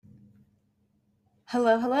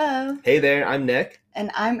Hello, hello. Hey there, I'm Nick.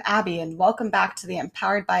 And I'm Abby, and welcome back to the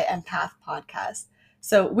Empowered by Empath podcast.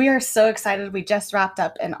 So, we are so excited. We just wrapped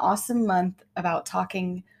up an awesome month about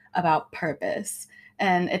talking about purpose.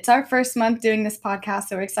 And it's our first month doing this podcast.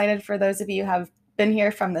 So, we're excited for those of you who have been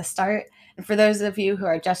here from the start. And for those of you who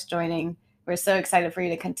are just joining, we're so excited for you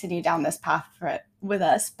to continue down this path with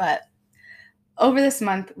us. But over this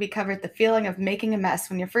month, we covered the feeling of making a mess.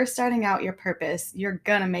 When you're first starting out your purpose, you're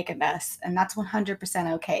gonna make a mess, and that's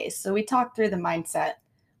 100% okay. So, we talked through the mindset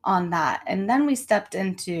on that. And then we stepped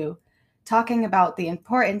into talking about the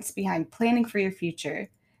importance behind planning for your future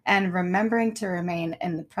and remembering to remain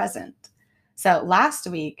in the present. So, last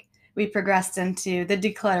week, we progressed into the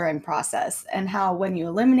decluttering process and how when you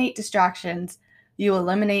eliminate distractions, you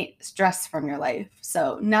eliminate stress from your life.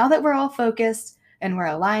 So, now that we're all focused, and we're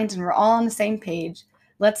aligned and we're all on the same page,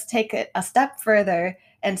 let's take it a step further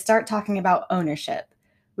and start talking about ownership.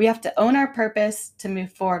 We have to own our purpose to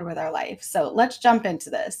move forward with our life. So let's jump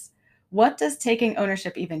into this. What does taking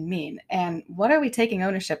ownership even mean? And what are we taking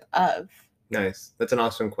ownership of? Nice. That's an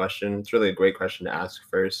awesome question. It's really a great question to ask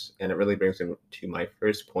first. And it really brings me to my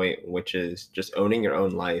first point, which is just owning your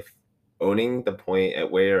own life, owning the point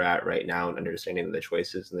at where you're at right now and understanding the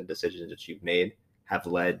choices and the decisions that you've made have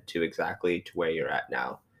led to exactly to where you're at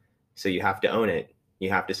now. So you have to own it. You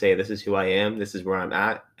have to say, this is who I am, this is where I'm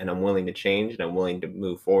at, and I'm willing to change and I'm willing to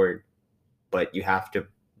move forward. But you have to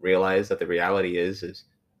realize that the reality is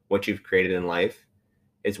what you've created in life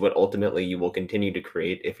is what ultimately you will continue to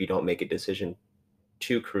create if you don't make a decision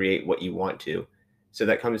to create what you want to. So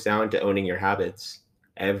that comes down to owning your habits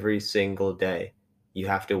every single day. You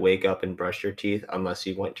have to wake up and brush your teeth unless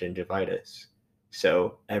you want gingivitis.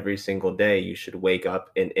 So every single day you should wake up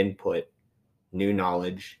and input new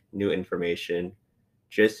knowledge, new information,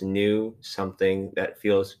 just new something that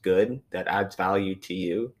feels good, that adds value to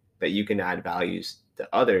you, that you can add values to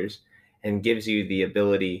others, and gives you the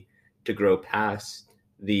ability to grow past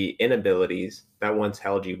the inabilities that once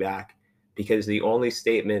held you back. Because the only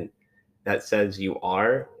statement that says you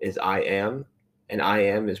are is I am. And I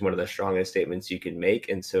am is one of the strongest statements you can make.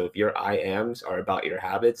 And so if your I ams are about your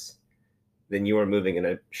habits, then you are moving in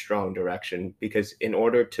a strong direction. Because in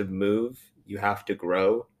order to move, you have to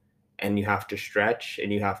grow and you have to stretch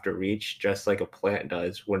and you have to reach just like a plant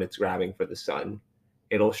does when it's grabbing for the sun.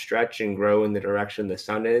 It'll stretch and grow in the direction the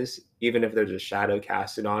sun is. Even if there's a shadow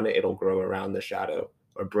casted on it, it'll grow around the shadow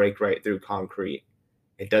or break right through concrete.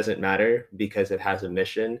 It doesn't matter because it has a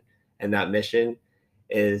mission, and that mission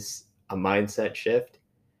is a mindset shift.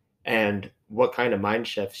 And what kind of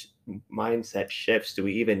mindset shifts do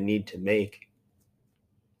we even need to make?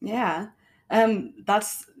 Yeah,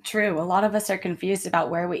 that's true. A lot of us are confused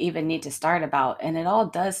about where we even need to start about, and it all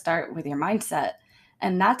does start with your mindset.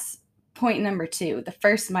 And that's point number two, the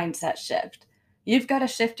first mindset shift. You've got to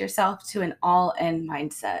shift yourself to an all in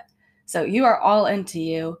mindset. So you are all into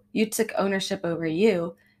you. You took ownership over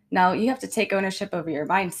you. Now you have to take ownership over your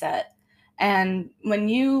mindset. And when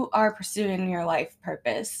you are pursuing your life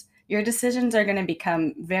purpose, your decisions are going to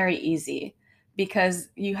become very easy because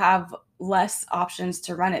you have less options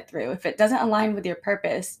to run it through. If it doesn't align with your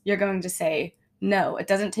purpose, you're going to say no. It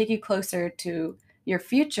doesn't take you closer to your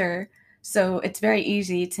future. So it's very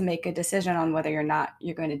easy to make a decision on whether or not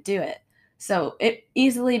you're going to do it. So it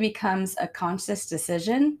easily becomes a conscious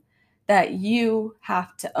decision that you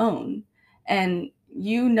have to own. And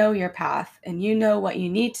you know your path and you know what you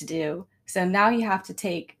need to do. So now you have to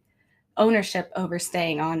take ownership over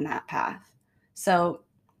staying on that path. So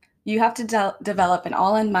you have to develop an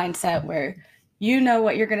all in mindset where you know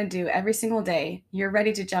what you're going to do every single day. You're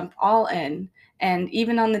ready to jump all in. And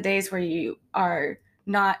even on the days where you are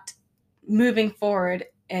not moving forward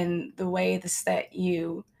in the way that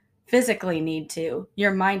you physically need to,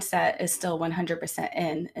 your mindset is still 100%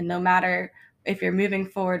 in. And no matter if you're moving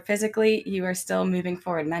forward physically, you are still moving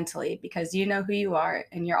forward mentally because you know who you are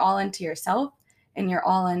and you're all into yourself and you're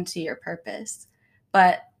all into your purpose.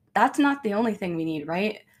 But that's not the only thing we need,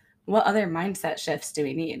 right? What other mindset shifts do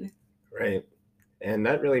we need? Right. And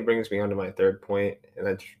that really brings me on to my third point, and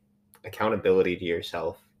that's accountability to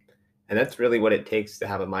yourself. And that's really what it takes to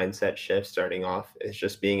have a mindset shift starting off, is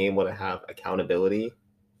just being able to have accountability.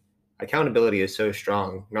 Accountability is so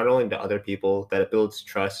strong, not only to other people, that it builds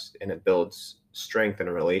trust and it builds strength in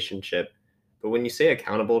a relationship. But when you say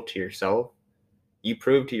accountable to yourself, you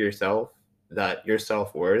prove to yourself that your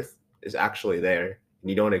self worth is actually there and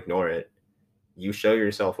you don't ignore it. You show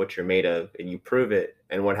yourself what you're made of and you prove it.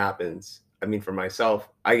 And what happens? I mean, for myself,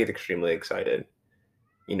 I get extremely excited.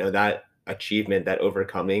 That achievement, that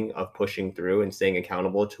overcoming of pushing through and staying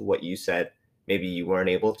accountable to what you said maybe you weren't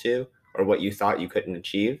able to, or what you thought you couldn't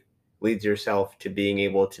achieve. leads yourself to being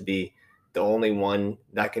able to be the only one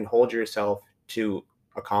that can hold yourself to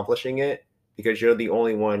accomplishing it, because you're the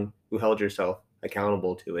only one who held yourself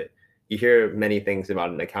accountable to it. You hear many things about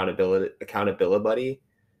an accountability buddy.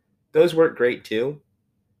 Those work great too.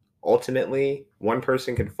 Ultimately, one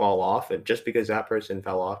person can fall off, and just because that person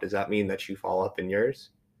fell off, does that mean that you fall up in yours?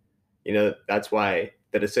 That's why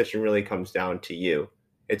the decision really comes down to you.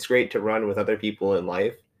 It's great to run with other people in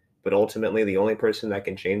life, but ultimately, the only person that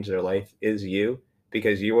can change their life is you,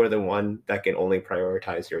 because you are the one that can only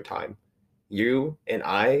prioritize your time. You and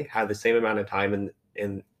I have the same amount of time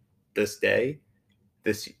in this day,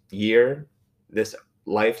 this year, this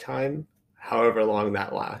lifetime, however long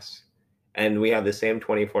that lasts. And we have the same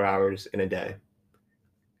 24 hours in a day.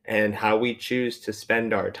 And how we choose to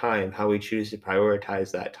spend our time, how we choose to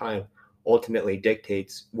prioritize that time, ultimately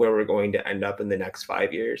dictates where we're going to end up in the next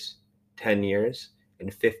 5 years, 10 years,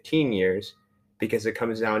 and 15 years, because it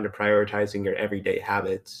comes down to prioritizing your everyday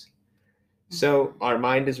habits. So, Mhm. our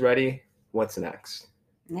mind is ready. What's next?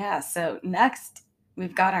 Yeah, so next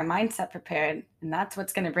we've got our mindset prepared, and that's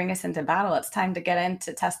what's going to bring us into battle. It's time to get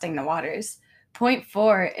into testing the waters. Point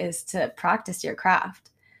four is to practice your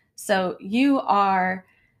craft. So you are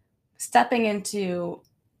stepping into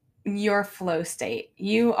your flow state.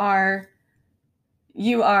 You are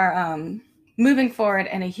moving forward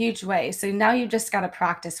in a huge way. So now you've just got to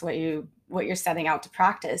practice what you're setting out to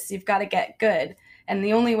practice. You've got to get good, and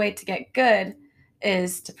the only way to get good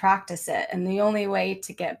is to practice it. And the only way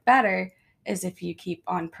to get better is if you keep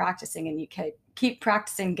on practicing and you keep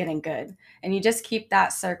practicing getting good. And you just keep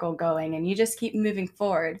that circle going and you just keep moving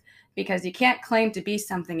forward, because you can't claim to be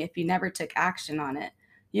something if you never took action on it.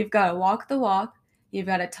 You've got to walk the walk, you've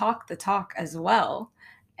got to talk the talk as well.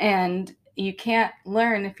 And you can't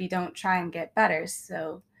learn if you don't try and get better.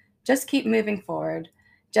 So just keep moving forward,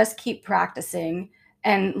 just keep practicing,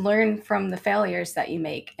 and learn from the failures that you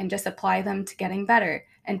make and just apply them to getting better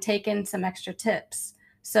and take in some extra tips.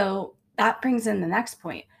 So that brings in the next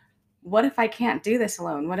point. What if I can't do this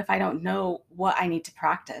alone? What if I don't know what I need to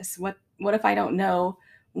practice? What if I don't know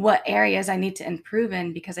what areas I need to improve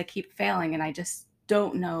in because I keep failing and I just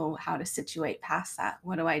don't know how to situate past that?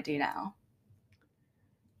 What do I do now?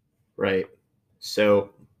 Right.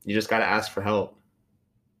 So, you just got to ask for help.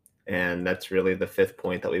 And that's really the fifth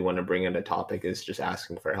point that we want to bring in a topic, is just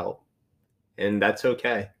asking for help. And that's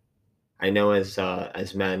okay. I know as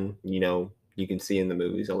men, you can see in the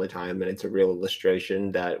movies all the time, and it's a real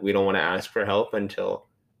illustration that we don't want to ask for help until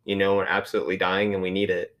we're absolutely dying and we need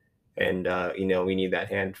it, and we need that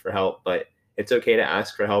hand for help. But it's okay to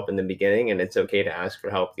ask for help in the beginning, and it's okay to ask for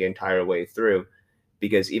help the entire way through,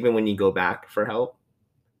 because even when you go back for help,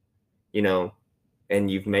 you know,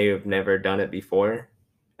 and you may have never done it before,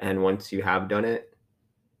 and once you have done it,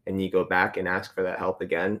 and you go back and ask for that help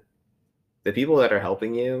again, the people that are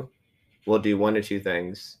helping you will do one or two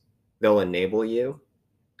things. They'll enable you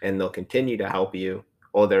and they'll continue to help you,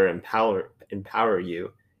 or they'll empower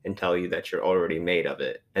you and tell you that you're already made of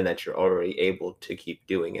it and that you're already able to keep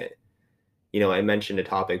doing it. I mentioned a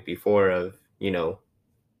topic before of,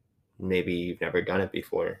 maybe you've never done it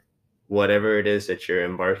before. Whatever it is that you're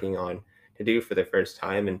embarking on to do for the first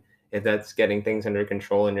time, and if that's getting things under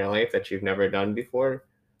control in your life that you've never done before,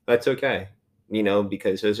 that's okay.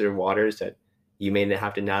 Because those are waters that you may not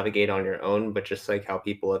have to navigate on your own, but just like how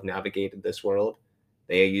people have navigated this world,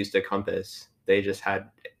 they used a compass. They just had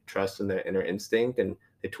trust in their inner instinct and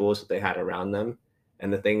the tools that they had around them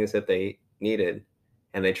and the things that they needed.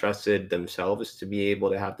 And they trusted themselves to be able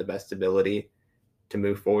to have the best ability to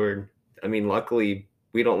move forward. I mean, luckily,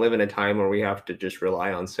 we don't live in a time where we have to just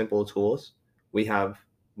rely on simple tools. We have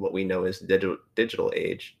what we know as digital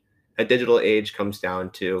age. A digital age comes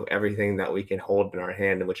down to everything that we can hold in our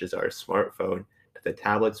hand, which is our smartphone, to the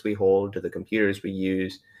tablets we hold, to the computers we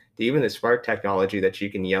use, to even the smart technology that you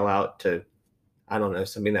can yell out to, I don't know,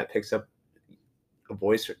 something that picks up a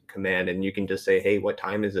voice command and you can just say, hey, what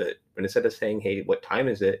time is it? But instead of saying, hey, what time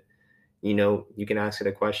is it? You can ask it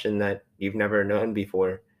a question that you've never known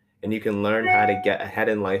before, and you can learn how to get ahead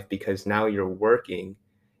in life, because now you're working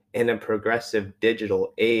in a progressive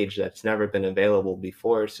digital age that's never been available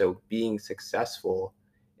before. So being successful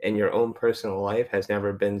in your own personal life has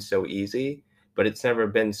never been so easy, but it's never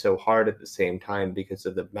been so hard at the same time because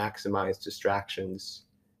of the maximized distractions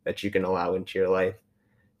that you can allow into your life.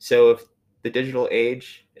 So if the digital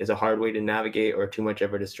age is a hard way to navigate or too much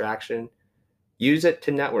of a distraction, use it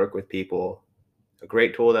to network with people. A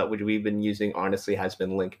great tool that we've been using, honestly, has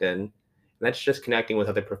been LinkedIn. And that's just connecting with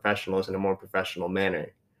other professionals in a more professional manner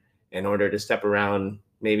in order to step around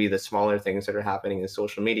maybe the smaller things that are happening in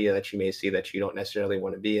social media that you may see that you don't necessarily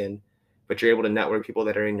want to be in. but you're able to network people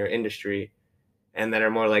that are in your industry and that are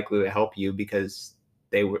more likely to help you because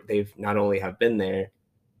they've not only have been there,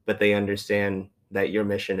 but they understand that your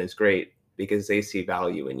mission is great because they see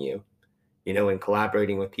value in you. And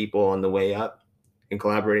collaborating with people on the way up and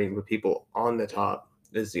collaborating with people on the top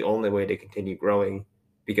is the only way to continue growing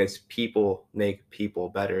because people make people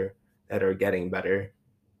better that are getting better.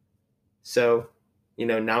 So,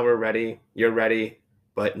 now we're ready, you're ready,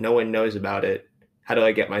 but no one knows about it. How do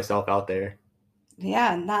I get myself out there?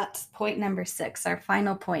 Yeah, and that's point number 6, our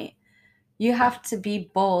final point. You have to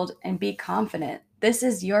be bold and be confident. This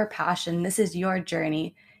is your passion. This is your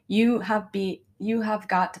journey. You have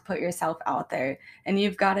got to put yourself out there, and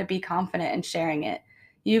you've got to be confident in sharing it.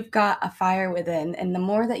 You've got a fire within, and the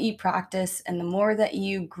more that you practice and the more that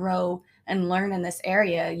you grow and learn in this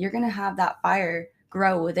area, you're going to have that fire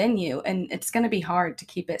grow within you, and it's going to be hard to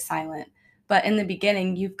keep it silent. But in the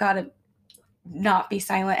beginning, you've got to not be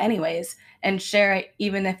silent anyways and share it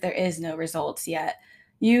even if there is no results yet.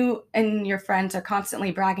 You and your friends are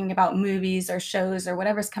constantly bragging about movies or shows or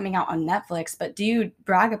whatever's coming out on Netflix, but do you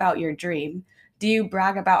brag about your dream? Do you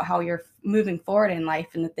brag about how you're moving forward in life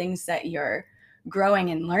and the things that you're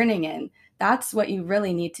growing and learning in? That's what you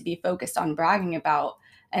really need to be focused on bragging about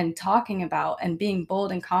and talking about and being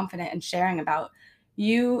bold and confident and sharing about.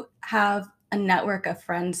 You have a network of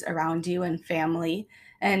friends around you and family,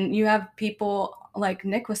 and you have people like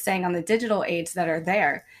Nick was saying on the digital aids that are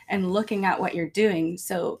there and looking at what you're doing.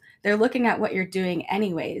 So they're looking at what you're doing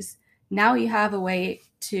anyways. Now you have a way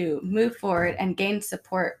to move forward and gain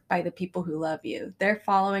support by the people who love you. They're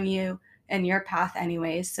following you and your path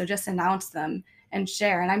anyways. So just announce them and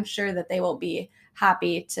share. And I'm sure that they will be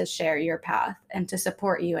happy to share your path and to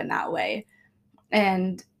support you in that way.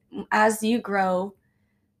 And as you grow,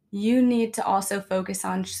 you need to also focus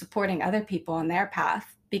on supporting other people on their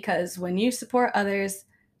path, because when you support others,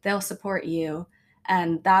 they'll support you,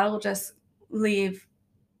 and leave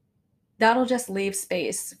that'll just leave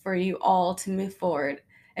space for you all to move forward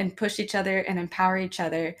and push each other and empower each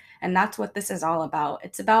other. And that's what this is all about.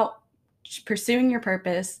 It's about pursuing your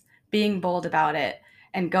purpose, being bold about it,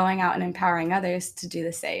 and going out and empowering others to do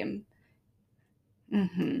the same.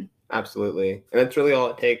 Mhm. Absolutely. And that's really all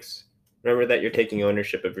it takes. Remember that you're taking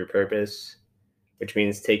ownership of your purpose, which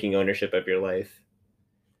means taking ownership of your life.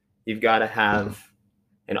 You've got to have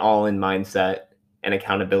an all in mindset and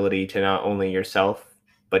accountability to not only yourself,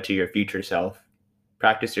 but to your future self.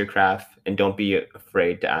 Practice your craft and don't be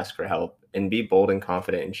afraid to ask for help and be bold and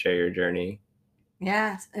confident and share your journey.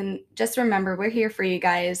 Yes, and just remember, we're here for you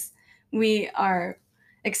guys. We are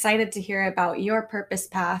excited to hear about your purpose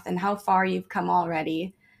path and how far you've come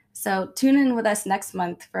already. So tune in with us next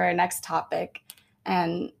month for our next topic.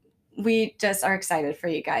 And we just are excited for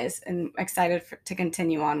you guys and excited to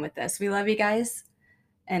continue on with this. We love you guys,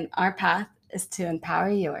 and our path is to empower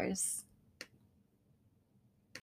yours.